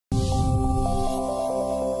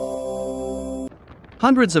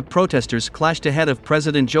Hundreds of protesters clashed ahead of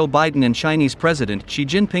President Joe Biden and Chinese President Xi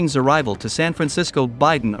Jinping's arrival to San Francisco.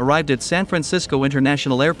 Biden arrived at San Francisco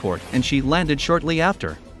International Airport and Xi landed shortly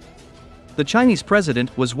after. The Chinese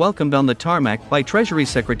president was welcomed on the tarmac by Treasury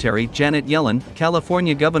Secretary Janet Yellen,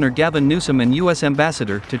 California Governor Gavin Newsom and U.S.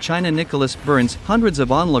 Ambassador to China Nicholas Burns. Hundreds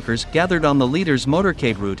of onlookers gathered on the leader's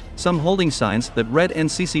motorcade route, some holding signs that read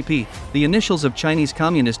NCCP, the initials of Chinese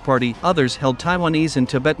Communist Party. Others held Taiwanese and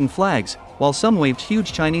Tibetan flags, while some waved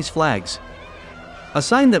huge Chinese flags. A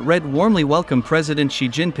sign that read "Warmly welcome President Xi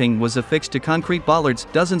Jinping" was affixed to concrete bollards.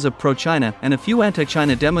 Dozens of pro-China and a few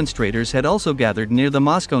anti-China demonstrators had also gathered near the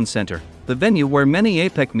Moscone Center, the venue where many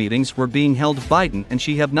APEC meetings were being held. Biden and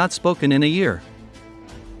Xi have not spoken in a year.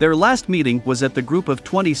 Their last meeting was at the Group of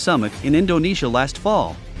 20 summit in Indonesia last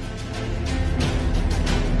fall.